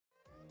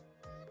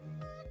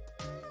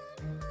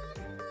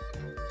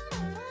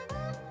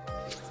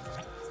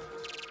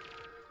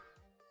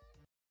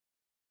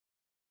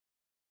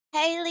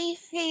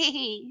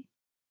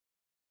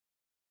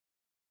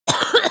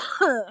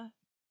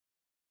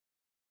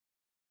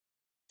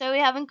So we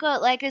haven't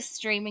got like a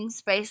streaming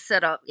space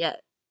set up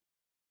yet.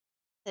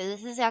 So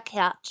this is our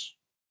couch.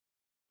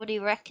 What do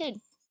you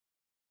reckon?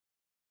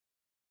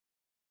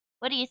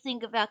 What do you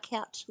think of our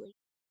couch, Lee?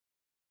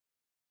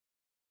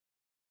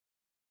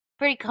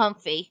 Pretty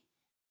comfy.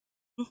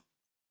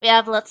 We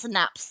have lots of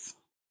naps.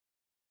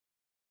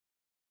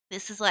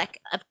 This is like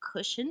a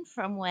cushion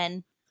from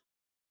when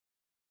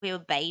we were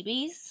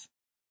babies.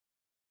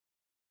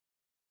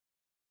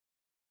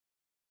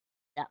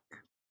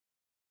 Duck.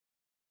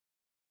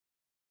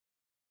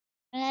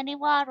 And he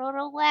waddled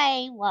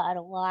away,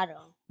 waddle,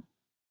 waddle.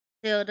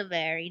 Till the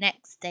very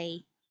next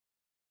day.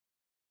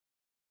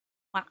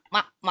 Mwah,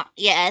 mwah, mwah.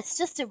 Yeah, it's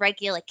just a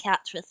regular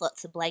couch with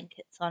lots of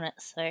blankets on it,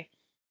 so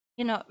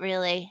you're not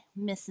really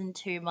missing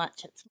too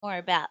much. It's more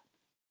about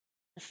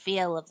the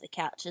feel of the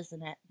couch,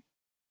 isn't it?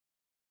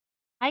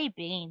 How you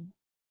been,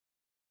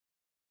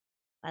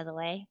 by the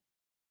way?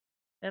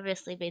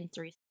 Obviously been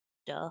through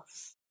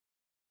stuff.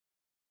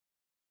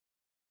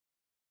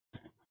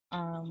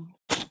 Um,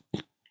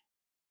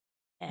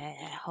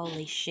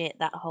 holy shit,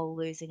 that whole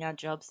losing our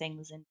job thing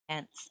was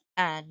intense,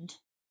 and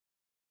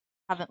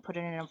haven't put it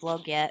in a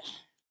vlog yet.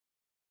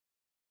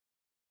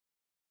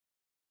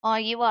 Oh,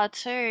 you are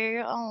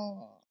too.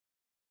 Oh,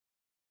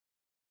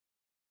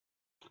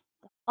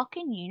 the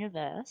fucking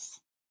universe.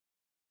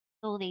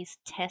 All these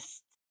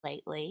tests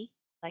lately.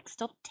 Like,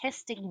 stop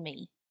testing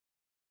me.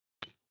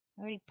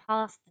 I already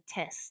passed the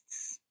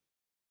tests.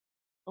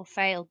 Or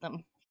failed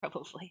them,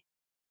 probably.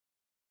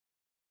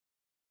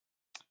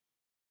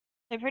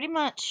 So pretty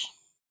much,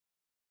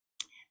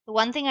 the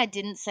one thing I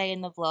didn't say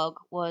in the vlog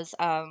was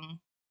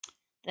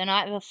the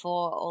night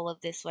before all of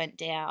this went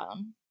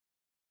down,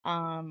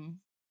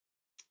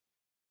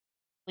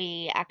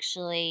 we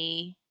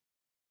actually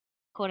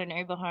caught an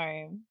Uber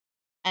home,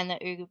 and the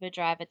Uber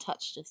driver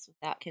touched us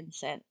without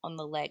consent on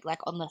the leg, like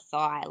on the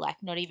thigh,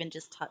 like not even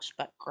just touched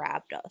but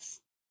grabbed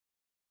us.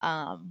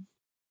 Um,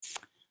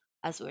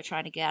 as we were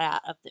trying to get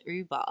out of the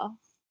Uber,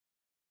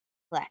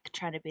 like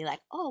trying to be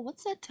like, "Oh,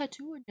 what's that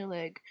tattoo on your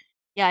leg?"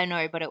 Yeah, I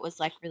know, but it was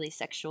like really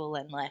sexual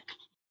and like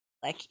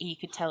you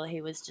could tell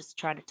he was just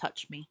trying to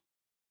touch me.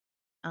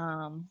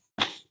 So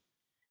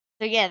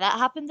yeah, that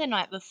happened the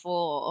night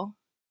before,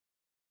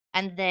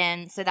 and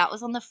then so that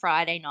was on the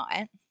Friday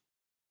night,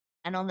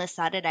 and on the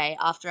Saturday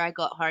after I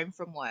got home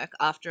from work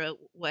after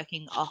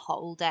working a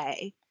whole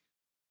day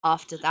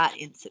after that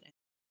incident.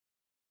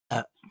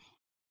 Well,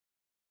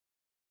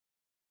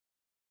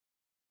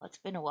 it's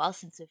been a while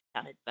since we've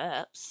counted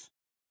burps.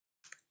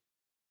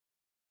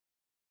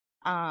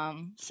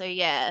 So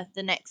yeah,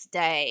 the next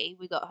day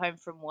we got home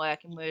from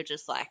work and we were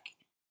just like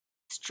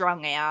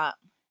strung out.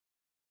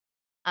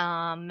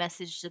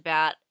 Messaged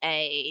about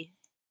a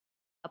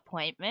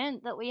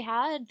appointment that we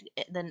had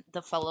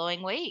the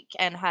following week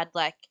and had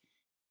like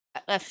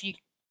a few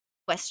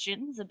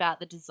questions about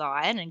the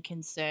design and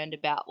concerned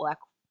about like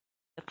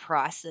the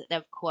price that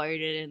they've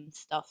quoted and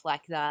stuff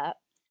like that.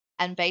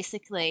 And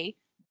basically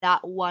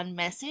that one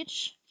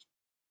message,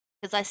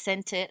 because I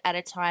sent it at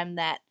a time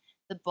that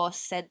the boss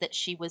said that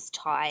she was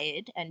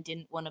tired and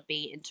didn't want to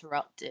be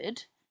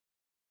interrupted.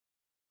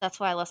 That's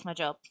why I lost my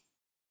job.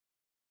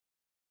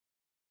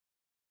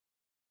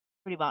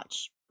 Pretty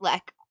much.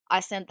 Like I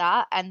sent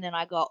that and then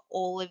I got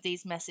all of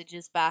these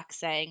messages back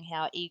saying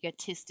how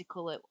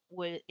egotistical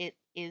it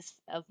is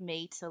of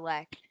me to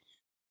like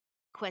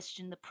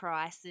question the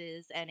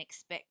prices and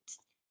expect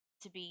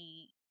to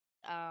be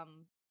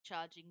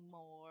charging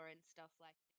more and stuff like